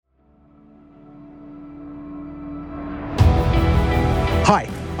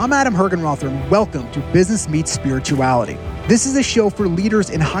I'm Adam Hergenrother, and welcome to Business Meets Spirituality. This is a show for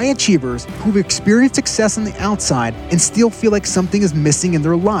leaders and high achievers who've experienced success on the outside and still feel like something is missing in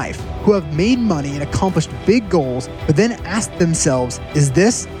their life, who have made money and accomplished big goals, but then ask themselves, is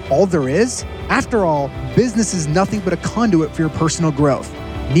this all there is? After all, business is nothing but a conduit for your personal growth.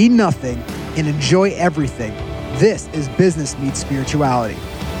 Need nothing and enjoy everything. This is Business Meets Spirituality.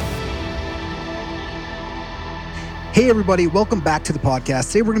 Hey everybody, welcome back to the podcast.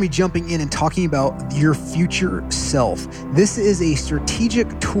 Today we're going to be jumping in and talking about your future self. This is a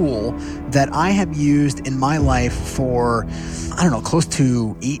strategic tool that I have used in my life for, close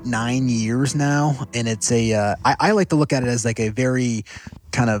to 8-9 years now. And it's I like to look at it as like a very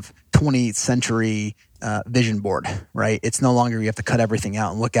kind of 20th century vision board, right? It's no longer you have to cut everything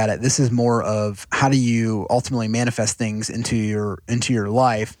out and look at it. This is more of how do you ultimately manifest things into your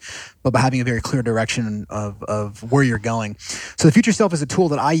life, but by having a very clear direction of where you're going. So the future self is a tool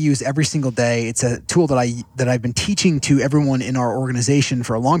that I use every single day. It's a tool that I've been teaching to everyone in our organization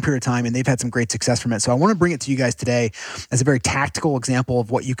for a long period of time, and they've had some great success from it. So I want to bring it to you guys today as a very tactical example of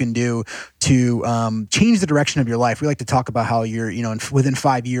what you can do to change the direction of your life. We like to talk about how you're, within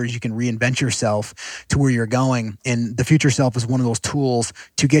 5 years, you can reinvent yourself to where you're going. And the future self is one of those tools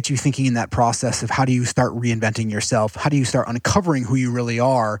to get you thinking in that process of how do you start reinventing yourself? How do you start uncovering who you really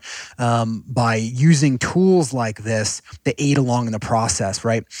are by using tools like this to aid along in the process,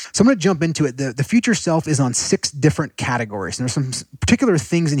 right? So I'm going to jump into it. The future self is on 6 different categories. And there's some particular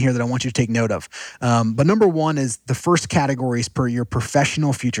things in here that I want you to take note of. But number 1 is the first category is per your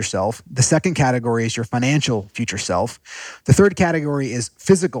professional future self. The second category is your financial future self. The third category is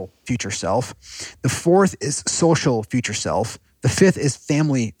physical future self. The fourth is social future self. The fifth is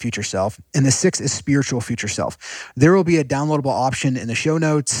family future self. And the sixth is spiritual future self. There will be a downloadable option in the show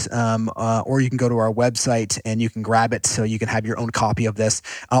notes, or you can go to our website and you can grab it so you can have your own copy of this.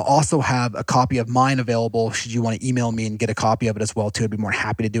 I'll also have a copy of mine available should you want to email me and get a copy of it as well too. I'd be more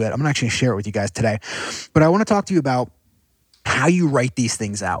happy to do it. I'm going to actually share it with you guys today. But I want to talk to you about how you write these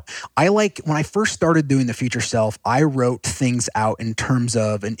things out. When I first started doing the future self, I wrote things out in terms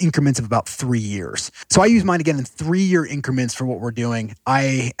of in increments of about 3 years. So I use mine again in 3-year increments for what we're doing.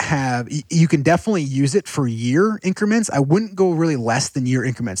 You can definitely use it for year increments. I wouldn't go really less than year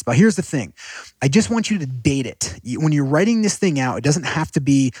increments. But here's the thing. I just want you to date it. When you're writing this thing out, it doesn't have to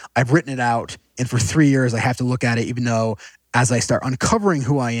be, I've written it out and for 3 years I have to look at it, even though as I start uncovering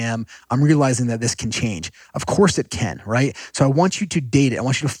who I am, I'm realizing that this can change. Of course it can, right? So I want you to date it. I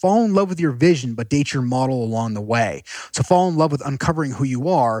want you to fall in love with your vision, but date your model along the way. So fall in love with uncovering who you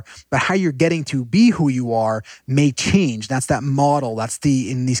are, but how you're getting to be who you are may change. That's that model. That's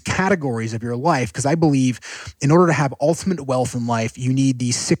in these categories of your life. Because I believe in order to have ultimate wealth in life, you need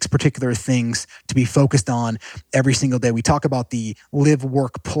these 6 particular things to be focused on every single day. We talk about the live,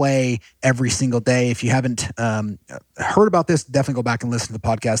 work, play every single day. If you haven't heard about this, definitely go back and listen to the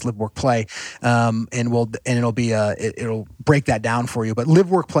podcast, Live, Work, Play, and it'll break that down for you. But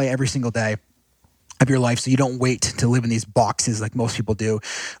live, work, play every single day of your life, so you don't wait to live in these boxes like most people do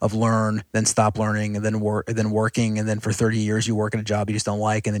of learn, then stop learning, and then working, and then for 30 years you work in a job you just don't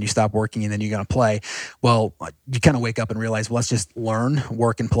like, and then you stop working, and then you're going to play. Well, you kind of wake up and realize, well, let's just learn,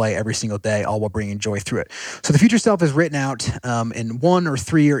 work, and play every single day, all while bringing joy through it. So the future self is written out in 1 or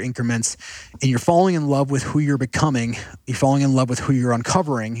 3 year increments, and you're falling in love with who you're becoming, you're falling in love with who you're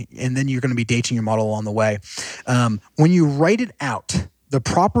uncovering, and then you're going to be dating your model along the way. When you write it out, the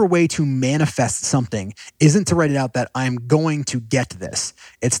proper way to manifest something isn't to write it out that I'm going to get this.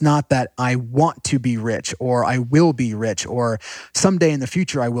 It's not that I want to be rich or I will be rich or someday in the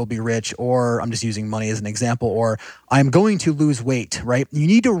future I will be rich, or I'm just using money as an example, or I'm going to lose weight, right? You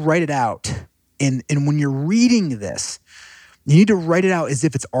need to write it out. And when you're reading this, you need to write it out as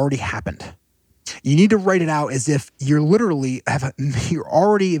if it's already happened. You need to write it out as if you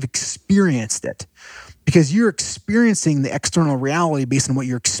already have experienced it. Because you're experiencing the external reality based on what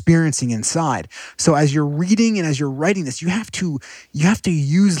you're experiencing inside. So as you're reading and as you're writing this, you have to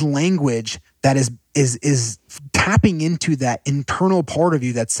use language that is tapping into that internal part of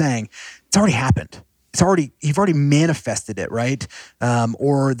you that's saying, it's already happened. You've already manifested it, right?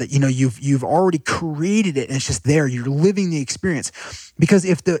 Or that you've already created it and it's just there. You're living the experience. Because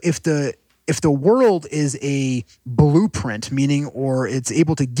if the world is a blueprint, meaning, or it's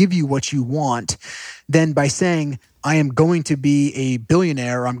able to give you what you want, then by saying, I am going to be a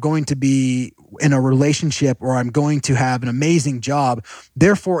billionaire, or I'm going to be in a relationship, or I'm going to have an amazing job.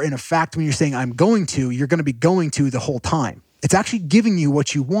 Therefore, in fact, when you're saying I'm going to, you're going to be going to the whole time. It's actually giving you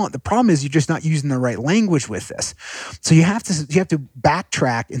what you want. The problem is you're just not using the right language with this. So you have to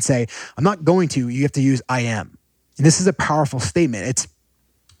backtrack and say, I'm not going to, you have to use I am. And this is a powerful statement.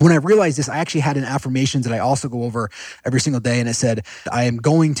 When I realized this, I actually had an affirmations that I also go over every single day. And it said, I am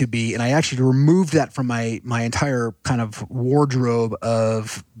going to be, and I actually removed that from my entire kind of wardrobe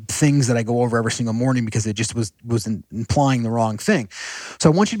of things that I go over every single morning because it just was implying the wrong thing.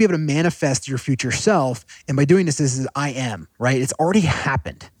 So I want you to be able to manifest your future self. And by doing this is I am, right? It's already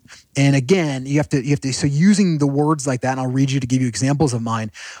happened. And again, you have to, so using the words like that, and I'll read you to give you examples of mine,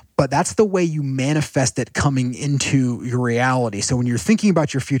 but that's the way you manifest it coming into your reality. So when you're thinking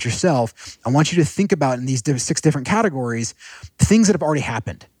about your future self, I want you to think about in these 6 different categories, things that have already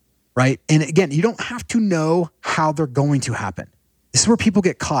happened, right? And again, you don't have to know how they're going to happen. This is where people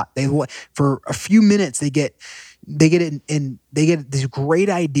get caught. For a few minutes, they get these great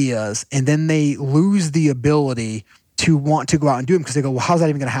ideas, and then they lose the ability to want to go out and do them because they go, well, how's that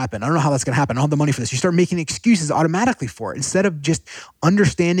even going to happen? I don't know how that's going to happen. I don't have the money for this. You start making excuses automatically for it instead of just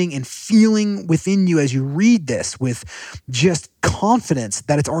understanding and feeling within you as you read this with just confidence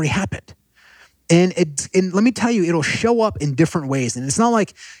that it's already happened. And let me tell you, it'll show up in different ways. And it's not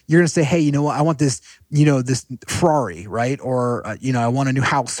like you're going to say, hey, you know what? I want this, this Ferrari, right? Or, I want a new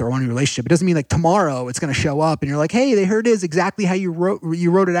house or I want a new relationship. It doesn't mean like tomorrow it's going to show up and you're like, hey, here it is exactly how you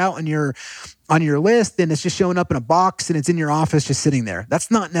wrote it out on your list. And it's just showing up in a box and it's in your office just sitting there.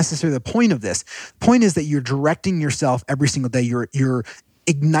 That's not necessarily the point of this. The point is that you're directing yourself every single day. You're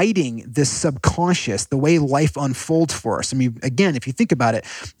igniting this subconscious, the way life unfolds for us. I mean, again, if you think about it,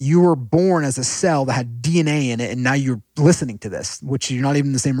 you were born as a cell that had DNA in it, and now you're listening to this, which you're not even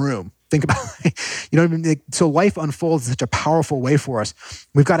in the same room. Think about it. So life unfolds in such a powerful way for us.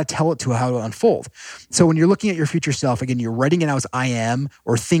 We've got to tell it to how to unfold. So when you're looking at your future self, again, you're writing it out as I am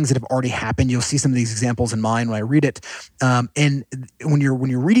or things that have already happened. You'll see some of these examples in mine when I read it. And when you're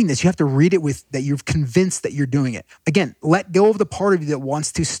reading this, you have to read it with that you're convinced that you're doing it. Again, let go of the part of you that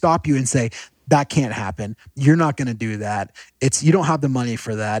wants to stop you and say, that can't happen. You're not going to do that. You don't have the money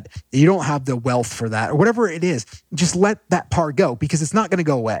for that. You don't have the wealth for that, or whatever it is. Just let that part go because it's not going to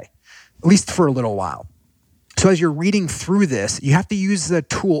go away, at least for a little while. So as you're reading through this, you have to use the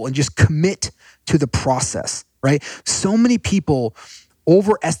tool and just commit to the process, right? So many people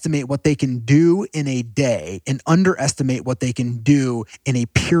overestimate what they can do in a day and underestimate what they can do in a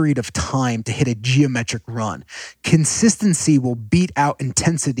period of time to hit a geometric run. Consistency will beat out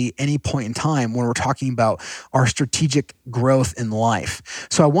intensity any point in time when we're talking about our strategic growth in life.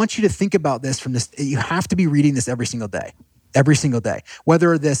 So I want you to think about this from this. You have to be reading this every single day. Every single day.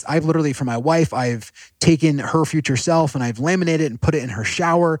 Whether I've literally, for my wife, I've taken her future self and I've laminated it and put it in her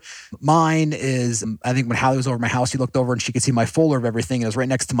shower. Mine is, I think when Hallie was over at my house, she looked over and she could see my folder of everything. And it was right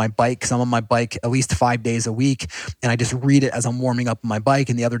next to my bike because I'm on my bike at least 5 days a week. And I just read it as I'm warming up on my bike.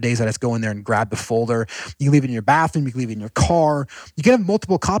 And the other days I just go in there and grab the folder. You can leave it in your bathroom. You can leave it in your car. You can have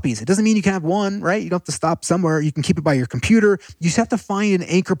multiple copies. It doesn't mean you can have one, right? You don't have to stop somewhere. You can keep it by your computer. You just have to find an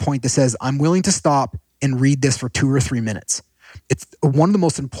anchor point that says, I'm willing to stop and read this for 2 or 3 minutes. It's one of the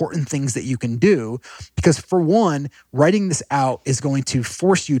most important things that you can do because, for one, writing this out is going to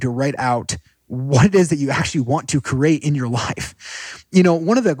force you to write out what it is that you actually want to create in your life.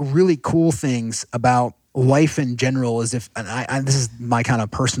 One of the really cool things about life in general is this is my kind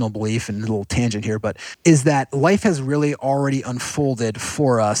of personal belief and a little tangent here, but is that life has really already unfolded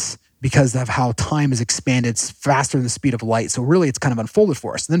for us because of how time has expanded faster than the speed of light. So really it's kind of unfolded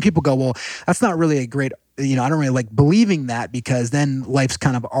for us. And then people go, well, that's not really a great, I don't really like believing that because then life's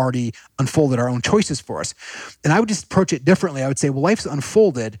kind of already unfolded our own choices for us. And I would just approach it differently. I would say, well, life's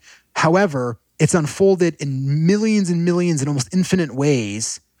unfolded. However, it's unfolded in millions and millions and almost infinite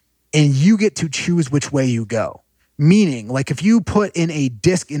ways. And you get to choose which way you go. Meaning, like if you put in a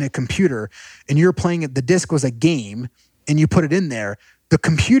disc in a computer and you're playing it, the disc was a game and you put it in there, the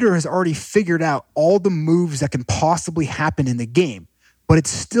computer has already figured out all the moves that can possibly happen in the game, but it's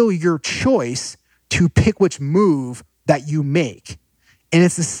still your choice to pick which move that you make. And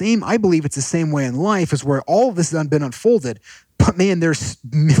it's the same, I believe it's the same way in life is where all of this has been unfolded, but man, there's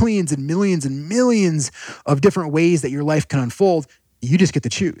millions and millions and millions of different ways that your life can unfold. You just get to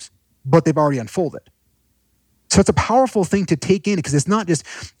choose, but they've already unfolded. So it's a powerful thing to take in because it's not just,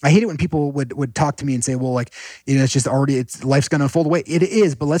 I hate it when people would talk to me and say, well, it's just already, life's going to unfold away. It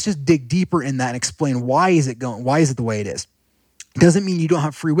is, but let's just dig deeper in that and explain why is it the way it is. It doesn't mean you don't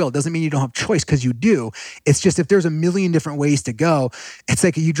have free will. It doesn't mean you don't have choice because you do. It's just if there's a million different ways to go, it's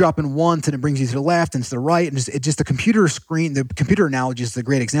like you drop in once and it brings you to the left and to the right. And just the computer screen, the computer analogy is a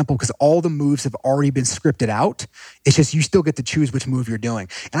great example because all the moves have already been scripted out. It's just you still get to choose which move you're doing.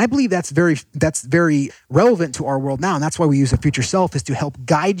 And I believe that's very relevant to our world now. And that's why we use a future self is to help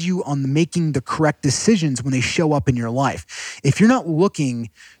guide you on making the correct decisions when they show up in your life. If you're not looking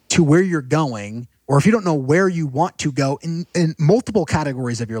to where you're going, or if you don't know where you want to go in multiple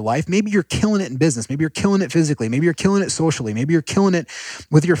categories of your life, maybe you're killing it in business, maybe you're killing it physically, maybe you're killing it socially, maybe you're killing it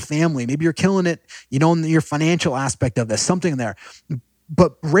with your family, maybe you're killing it, in your financial aspect of this, something there.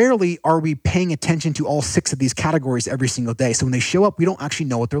 But rarely are we paying attention to all 6 of these categories every single day. So when they show up, we don't actually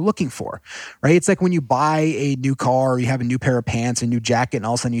know what they're looking for, right? It's like when you buy a new car, or you have a new pair of pants, a new jacket, and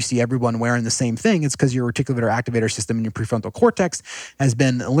all of a sudden you see everyone wearing the same thing. It's because your reticular activator system in your prefrontal cortex has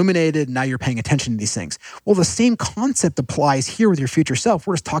been eliminated. And now you're paying attention to these things. Well, the same concept applies here with your future self.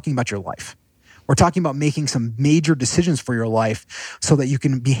 We're just talking about your life. We're talking about making some major decisions for your life so that you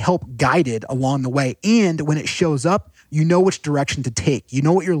can be help guided along the way. And when it shows up, you know which direction to take. You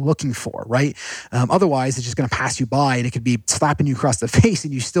know what you're looking for, right? Otherwise, it's just going to pass you by, and it could be slapping you across the face,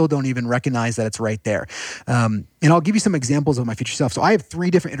 and you still don't even recognize that it's right there. And I'll give you some examples of my future self. So I have 3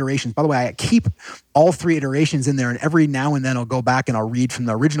 different iterations. By the way, I keep all 3 iterations in there, and every now and then I'll go back and I'll read from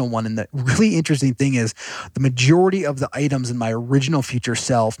the original one. And the really interesting thing is the majority of the items in my original future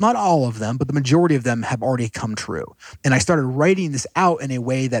self, not all of them, but the majority of them have already come true. And I started writing this out in a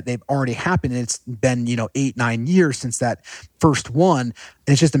way that they've already happened. And it's been, 8-9 years since that first one. And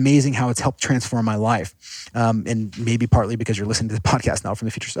it's just amazing how it's helped transform my life. And maybe partly because you're listening to the podcast now from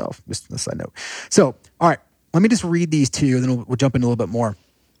the future self, just a side note. So, all right, let me just read these to you, and then we'll jump into a little bit more.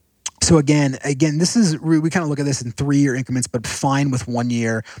 So again, this is, we kind of look at this in 3-year increments, but fine with 1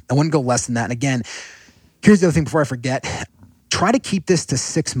 year. I wouldn't go less than that. And again, here's the other thing before I forget. Try to keep this to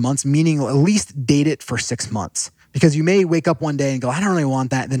 6 months, meaning at least date it for 6 months. Because you may wake up one day and go, I don't really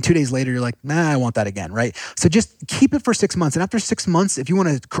want that. And then 2 days later, you're like, nah, I want that again, right? So just keep it for 6 months. And after 6 months, if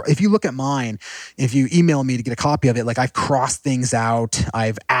you look at mine, if you email me to get a copy of it, like I've crossed things out,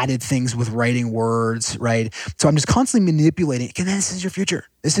 I've added things with writing words, right? So I'm just constantly manipulating. Again, this is your future.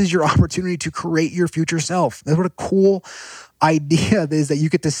 This is your opportunity to create your future self. That's what a cool idea is, that you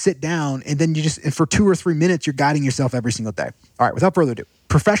get to sit down and then and for 2 or 3 minutes, you're guiding yourself every single day. All right, without further ado,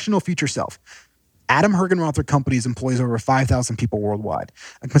 professional future self. Adam Hergenrother Companies employs over 5,000 people worldwide.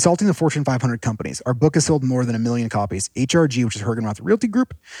 Consulting the Fortune 500 companies. Our book has sold more than 1 million copies. HRG, which is Hergenrother Realty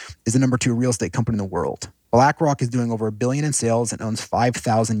Group, is the number 2 real estate company in the world. BlackRock is doing over $1 billion in sales and owns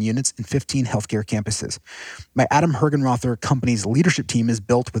 5,000 units in 15 healthcare campuses. My Adam Hergenrother Companies leadership team is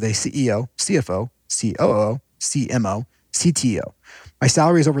built with a CEO, CFO, COO, CMO, CTO. My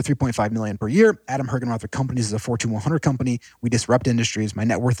salary is over $3.5 million per year. Adam Hergenrother Companies is a Fortune 100 company. We disrupt industries. My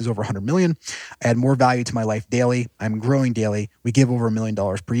net worth is over $100 million. I add more value to my life daily. I'm growing daily. We give over $1 million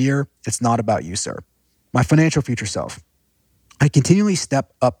per year. It's not about you, sir. My financial future self. I continually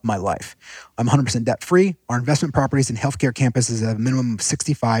step up my life. I'm 100% debt-free. Our investment properties and healthcare campuses have a minimum of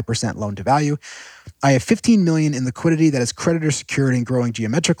 65% loan to value. I have $15 million in liquidity that is creditor secured and growing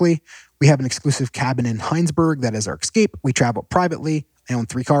geometrically. We have an exclusive cabin in Heinsberg that is our escape. We travel privately. I own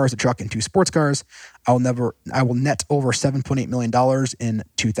 3 cars, a truck, and 2 sports cars. I will net over $7.8 million in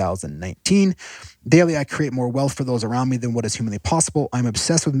 2019. Daily, I create more wealth for those around me than what is humanly possible. I'm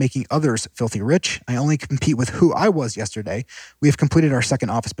obsessed with making others filthy rich. I only compete with who I was yesterday. We have completed our 2nd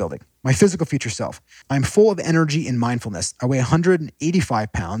office building. My physical future self. I'm full of energy and mindfulness. I weigh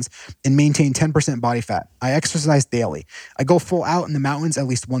 185 pounds and maintain 10% body fat. I exercise daily. I go full out in the mountains at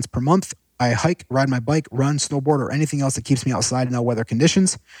least once per month. I hike, ride my bike, run, snowboard, or anything else that keeps me outside in all weather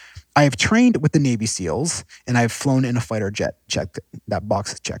conditions. I have trained with the Navy SEALs, and I've flown in a fighter jet. Check. That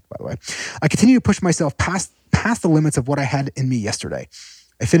box is checked, by the way. I continue to push myself past the limits of what I had in me yesterday.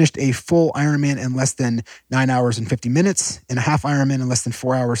 I finished a full Ironman in less than 9 hours and 50 minutes, and a half Ironman in less than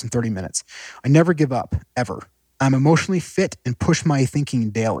 4 hours and 30 minutes. I never give up, ever. I'm emotionally fit and push my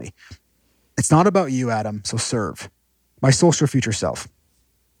thinking daily. It's not about you, Adam, so serve. My social future self.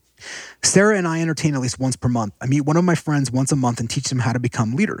 Sarah and I entertain at least once per month. I meet one of my friends once a month and teach them how to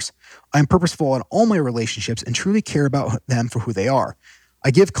become leaders. I am purposeful in all my relationships and truly care about them for who they are.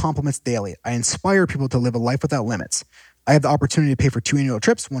 I give compliments daily. I inspire people to live a life without limits. I have the opportunity to pay for 2 annual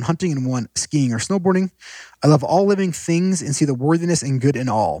trips, 1 hunting and 1 skiing or snowboarding. I love all living things and see the worthiness and good in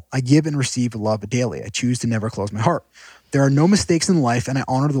all. I give and receive love daily. I choose to never close my heart. There are no mistakes in life, and I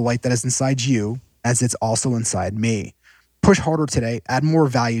honor the light that is inside you as it's also inside me. Push harder today, add more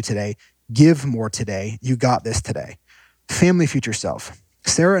value today, give more today. You got this today. Family future self.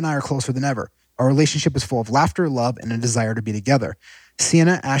 Sarah and I are closer than ever. Our relationship is full of laughter, love, and a desire to be together.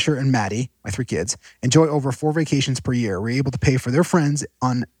 Sienna, Asher, and Maddie, my 3 kids, enjoy over 4 vacations per year. We're able to pay for their friends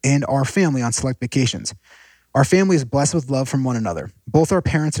and our family on select vacations. Our family is blessed with love from one another. Both our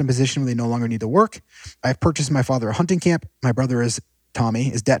parents in a position where they no longer need to work. I've purchased my father a hunting camp. My brother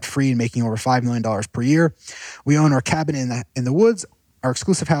Tommy is debt-free and making over $5 million per year. We own our cabin in the woods, our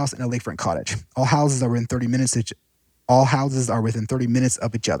exclusive house, and a lakefront cottage. All houses are within 30 minutes All houses are within 30 minutes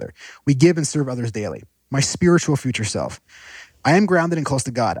of each other. We give and serve others daily. My spiritual future self. I am grounded and close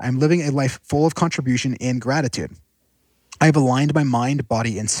to God. I'm living a life full of contribution and gratitude. I have aligned my mind,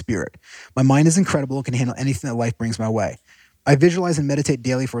 body, and spirit. My mind is incredible and can handle anything that life brings my way. I visualize and meditate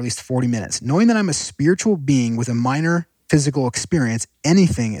daily for at least 40 minutes. Knowing that I'm a spiritual being with a minor physical experience,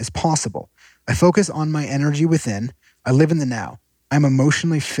 anything is possible. I focus on my energy within. I live in the now. I'm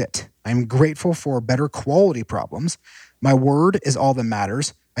emotionally fit. I'm grateful for better quality problems. My word is all that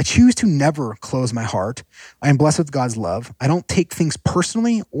matters. I choose to never close my heart. I am blessed with God's love. I don't take things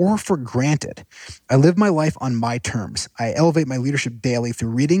personally or for granted. I live my life on my terms. I elevate my leadership daily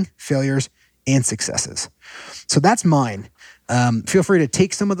through reading, failures, and successes. So that's mine. Feel free to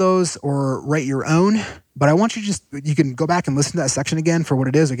take some of those or write your own, but I want you you can go back and listen to that section again for what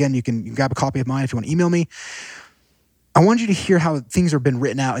it is. Again, you can grab a copy of mine if you want to email me. I want you to hear how things have been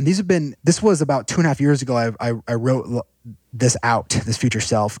written out. And this was about 2.5 years ago. I wrote this out, this future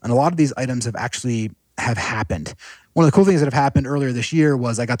self. And a lot of these items have happened. One of the cool things that have happened earlier this year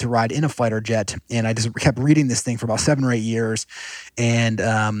was I got to ride in a fighter jet, and I just kept reading this thing for about 7 or 8 years. And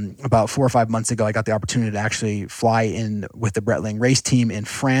about 4 or 5 months ago, I got the opportunity to actually fly in with the Breitling race team in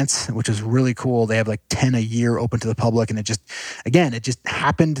France, which is really cool. They have like 10 a year open to the public. And it just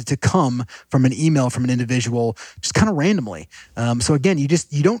happened to come from an email from an individual just kind of randomly. So again, you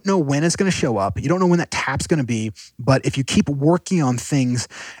don't know when it's going to show up. You don't know when that tap's going to be. But if you keep working on things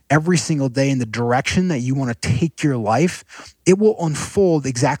every single day in the direction that you want to take your life, it will unfold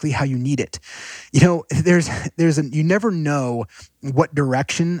exactly how you need it. You know, you never know what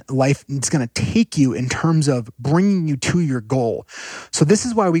direction life is going to take you in terms of bringing you to your goal. So this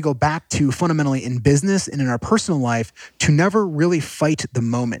is why we go back to fundamentally in business and in our personal life to never really fight the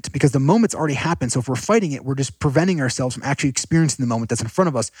moment, because the moment's already happened. So if we're fighting it, we're just preventing ourselves from actually experiencing the moment that's in front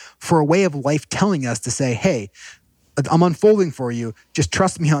of us for a way of life telling us to say, hey, I'm unfolding for you. Just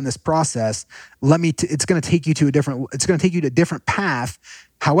trust me on this process. It's going to take you to a different path.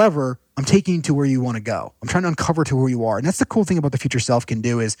 However, I'm taking you to where you want to go. I'm trying to uncover to where you are. And that's the cool thing about the future self can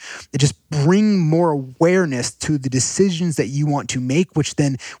do, is it just bring more awareness to the decisions that you want to make, which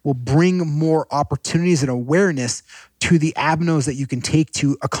then will bring more opportunities and awareness to the avenues that you can take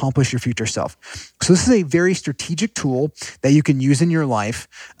to accomplish your future self. So this is a very strategic tool that you can use in your life.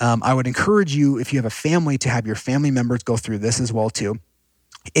 I would encourage you, if you have a family, to have your family members go through this as well too.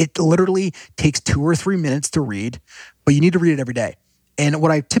 It literally takes 2 or 3 minutes to read, but you need to read it every day. And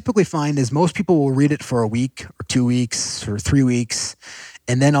what I typically find is most people will read it for a week or 2 weeks or 3 weeks.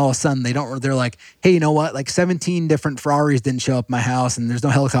 And then all of a sudden they're like, hey, you know what? Like 17 different Ferraris didn't show up at my house and there's no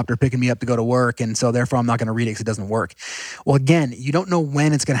helicopter picking me up to go to work. And so therefore I'm not going to read it because it doesn't work. Well, again, you don't know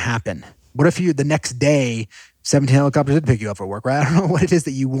when it's going to happen. What if the next day 17 helicopters did pick you up for work, right? I don't know what it is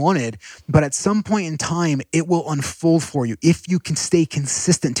that you wanted, but at some point in time, it will unfold for you if you can stay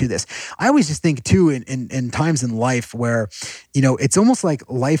consistent to this. I always just think too, in times in life where, you know, it's almost like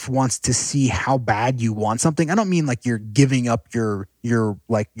life wants to see how bad you want something. I don't mean like you're giving up your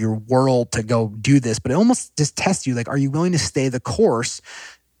world to go do this, but it almost just tests you. Like, are you willing to stay the course?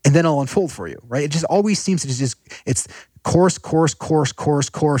 And then it'll unfold for you, right? It just always seems to it's course,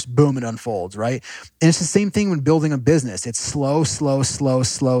 boom, it unfolds, right? And it's the same thing when building a business. It's slow,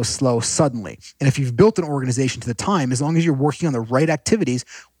 suddenly. And if you've built an organization to the time, as long as you're working on the right activities,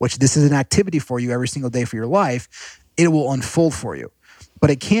 which this is an activity for you every single day for your life, it will unfold for you. But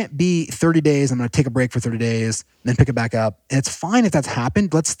it can't be 30 days, I'm going to take a break for 30 days, and then pick it back up. And it's fine if that's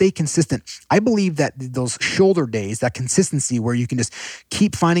happened. Let's stay consistent. I believe that those shoulder days, that consistency where you can just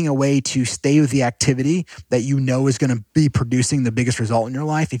keep finding a way to stay with the activity that you know is going to be producing the biggest result in your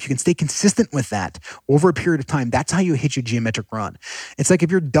life, if you can stay consistent with that over a period of time, that's how you hit your geometric run. It's like if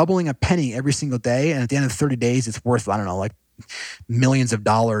you're doubling a penny every single day, and at the end of 30 days, it's worth, I don't know, like millions of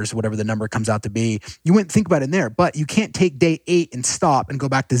dollars, whatever the number comes out to be. You wouldn't think about it in there, but you can't take day 8 and stop and go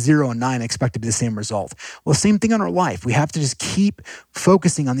back to 0 and 9 and expect to be the same result. Well, same thing on our life. We have to just keep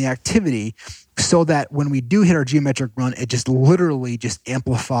focusing on the activity so that when we do hit our geometric run, it just literally just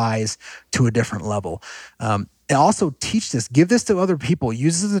amplifies to a different level. And also teach this, give this to other people.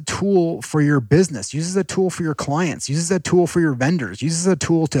 Use this as a tool for your business. Use this as a tool for your clients. Use this as a tool for your vendors. Use this as a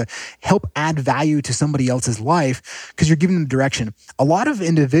tool to help add value to somebody else's life because you're giving them direction. A lot of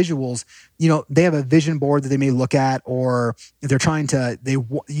individuals, you know, they have a vision board that they may look at, or they're trying to,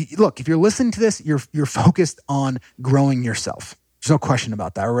 look, if you're listening to this, you're focused on growing yourself. There's no question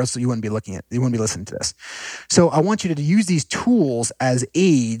about that, or else you wouldn't be listening to this. So I want you to use these tools as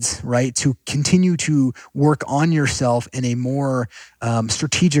aids, right, to continue to work on yourself in a more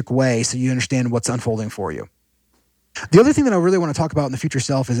strategic way so you understand what's unfolding for you. The other thing that I really want to talk about in the future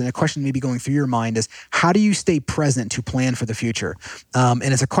self is, and a question maybe going through your mind is, how do you stay present to plan for the future? And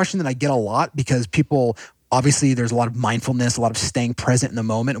it's a question that I get a lot because people, obviously there's a lot of mindfulness, a lot of staying present in the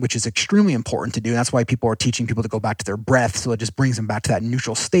moment, which is extremely important to do. And that's why people are teaching people to go back to their breath. So it just brings them back to that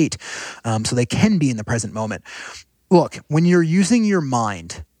neutral state so they can be in the present moment. Look, when you're using your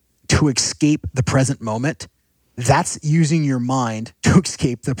mind to escape the present moment, that's using your mind to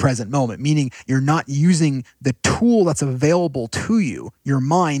escape the present moment, meaning you're not using the tool that's available to you, your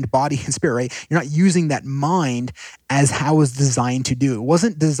mind, body, and spirit, right? You're not using that mind as how it was designed to do. It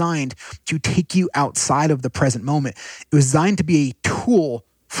wasn't designed to take you outside of the present moment. It was designed to be a tool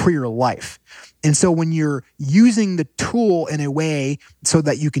for your life. And so when you're using the tool in a way so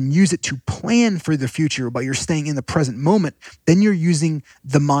that you can use it to plan for the future, but you're staying in the present moment, then you're using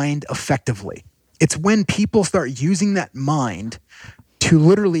the mind effectively. It's when people start using that mind to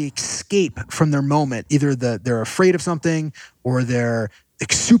literally escape from their moment. Either they're afraid of something or they're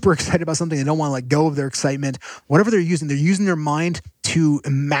super excited about something. They don't want to let go of their excitement. Whatever they're using their mind to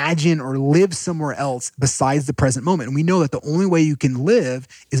imagine or live somewhere else besides the present moment. And we know that the only way you can live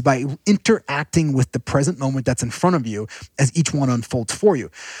is by interacting with the present moment that's in front of you as each one unfolds for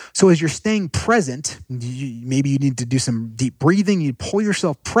you. So as you're staying present, maybe you need to do some deep breathing. You pull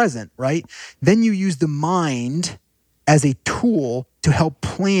yourself present, right? Then you use the mind as a tool to help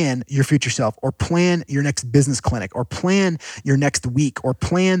plan your future self, or plan your next business clinic, or plan your next week, or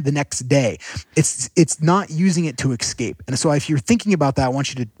plan the next day. It's not using it to escape. And so if you're thinking about that, I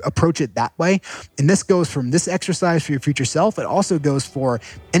want you to approach it that way. And this goes from this exercise for your future self. It also goes for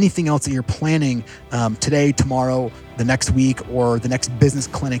anything else that you're planning today, tomorrow, the next week, or the next business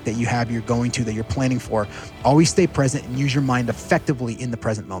clinic that you're going to, that you're planning for. Always stay present and use your mind effectively in the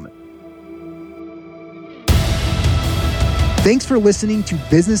present moment. Thanks for listening to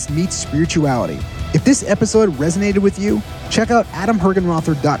Business Meets Spirituality. If this episode resonated with you, check out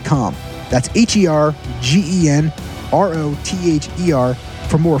adamhergenrother.com. That's HERGENROTHER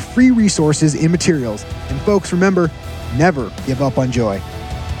for more free resources and materials. And folks, remember, never give up on joy.